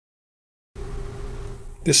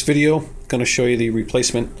This video I'm going to show you the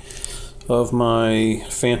replacement of my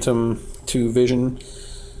Phantom 2 Vision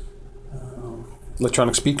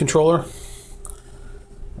electronic speed controller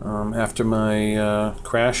after my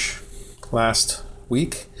crash last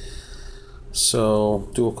week. So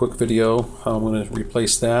do a quick video how I'm going to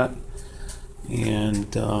replace that and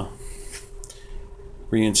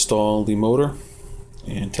reinstall the motor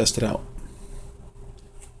and test it out.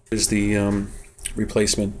 This is the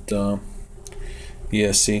replacement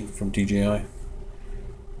ESC from DJI,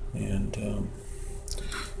 and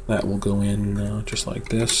that will go in just like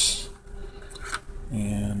this,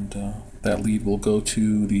 and that lead will go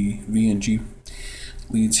to the V and G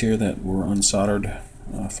leads here that were unsoldered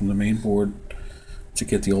from the main board to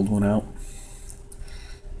get the old one out,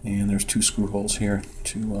 and there's two screw holes here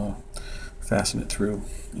to fasten it through,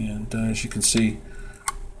 and as you can see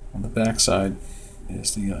on the back side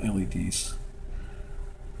is the LEDs.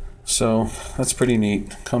 So that's pretty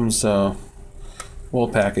neat. Comes well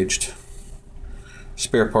packaged.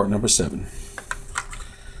 Spare part number 7.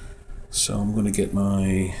 So I'm going to get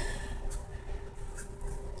my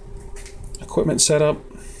equipment set up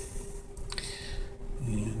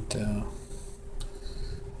and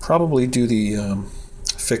probably do the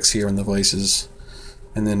fix here in the vices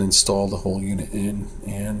and then install the whole unit in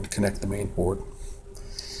and connect the main board.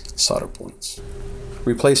 Solder points.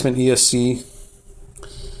 Replacement ESC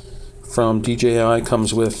from DJI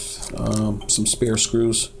comes with some spare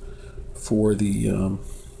screws for the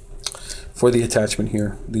attachment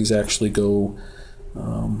here. These actually go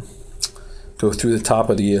through the top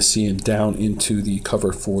of the ESC and down into the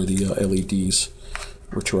cover for the LEDs,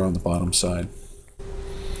 which are on the bottom side.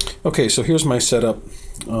 Okay, so here's my setup.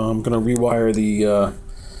 I'm going to rewire the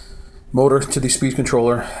motor to the speed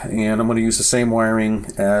controller, and I'm going to use the same wiring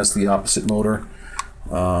as the opposite motor.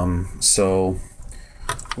 So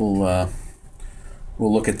we'll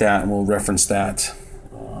look at that and we'll reference that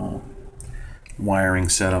wiring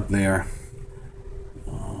setup there,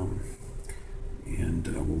 and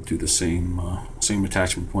we'll do the same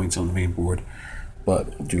attachment points on the main board,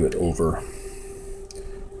 but we'll do it over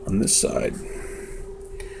on this side.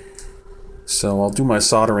 So I'll do my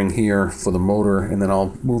soldering here for the motor, and then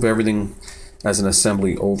I'll move everything as an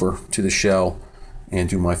assembly over to the shell and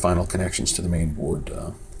do my final connections to the main board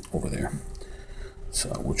over there. So,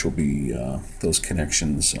 which will be those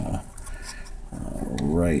connections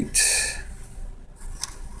right.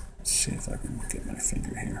 Let's see if I can get my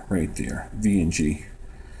finger here. Right there, V and G.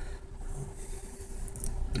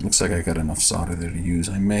 It looks like I got enough solder there to use.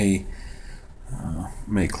 I may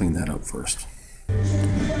clean that up first.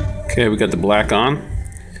 Okay, we got the black on.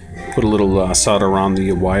 Put a little solder around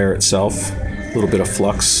the wire itself. A little bit of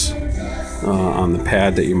flux on the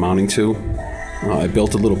pad that you're mounting to. I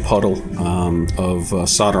built a little puddle of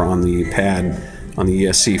solder on the pad on the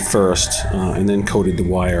ESC first, and then coated the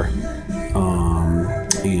wire,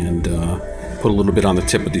 and put a little bit on the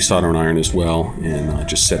tip of the soldering iron as well, and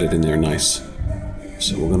just set it in there nice.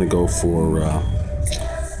 So we're going to go for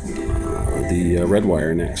the red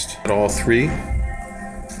wire next. Got all three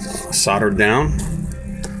soldered down.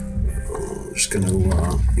 I'm just going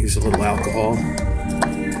to use a little alcohol,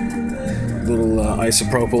 a little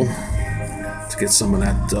isopropyl, to get some of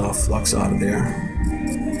that flux out of there.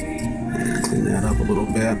 And clean that up a little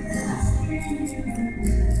bit.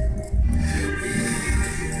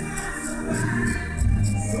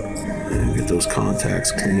 And get those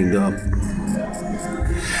contacts cleaned up.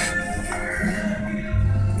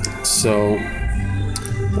 So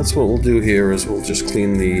that's what we'll do here, is we'll just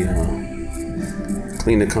clean the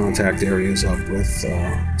contact areas up with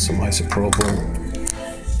some isopropyl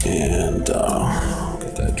and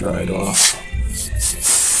get that dried off.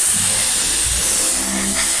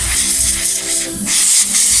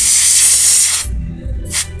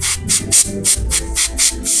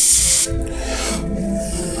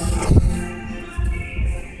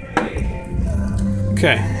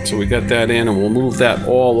 Okay, so we got that in, and we'll move that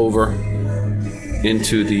all over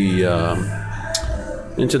into the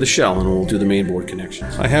shell, and we'll do the main board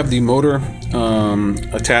connections. I have the motor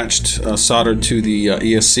attached, soldered to the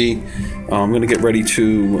ESC. I'm going to get ready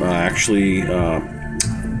to actually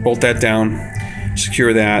bolt that down,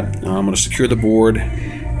 secure that. I'm going to secure the board,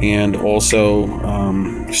 and also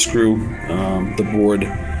screw the board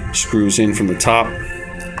screws in from the top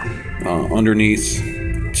underneath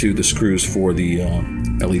to the screws for the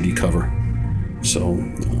LED cover. So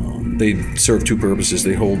they serve two purposes.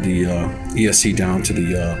 They hold the ESC down to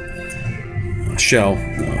the shell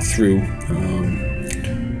through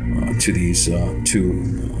to these two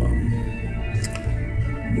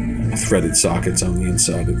threaded sockets on the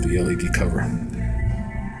inside of the LED cover.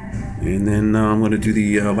 And then I'm going to do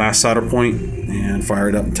the last solder point and fire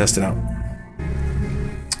it up and test it out.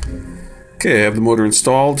 Okay, I have the motor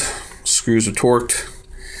installed, screws are torqued,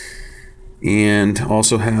 and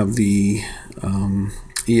also have the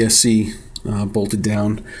ESC bolted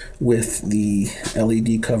down with the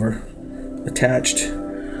LED cover attached.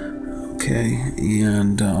 Okay,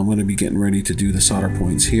 and I'm going to be getting ready to do the solder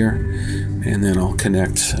points here, and then I'll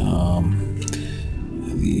connect the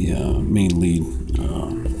main lead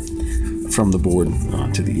from the board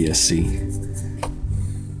to the ESC.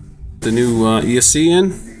 The new ESC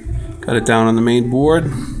in, got it down on the main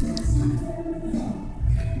board.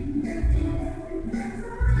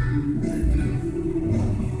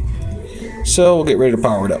 So we'll get ready to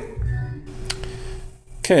power it up.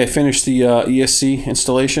 Okay, I finished the ESC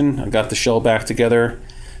installation. I got the shell back together,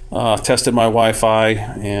 tested my Wi-Fi,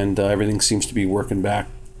 and everything seems to be working back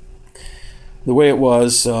the way it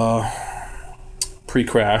was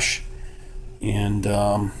pre-crash. And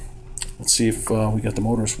let's see if we got the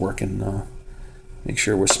motors working. Make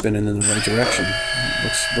sure we're spinning in the right direction.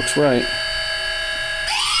 Looks right.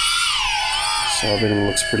 So everything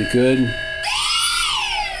looks pretty good.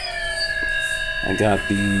 I got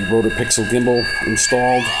the rotor pixel gimbal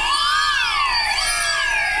installed,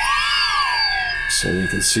 so you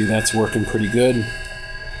can see that's working pretty good.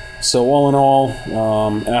 So all in all,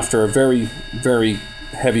 after a very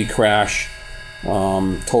heavy crash,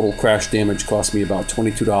 total crash damage cost me about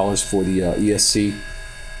 $22 for the ESC,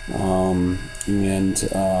 and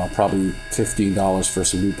probably $15 for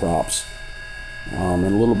some new props, and a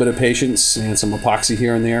little bit of patience and some epoxy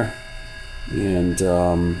here and there, and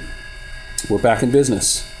we're back in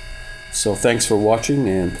business. So thanks for watching,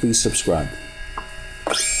 and please subscribe.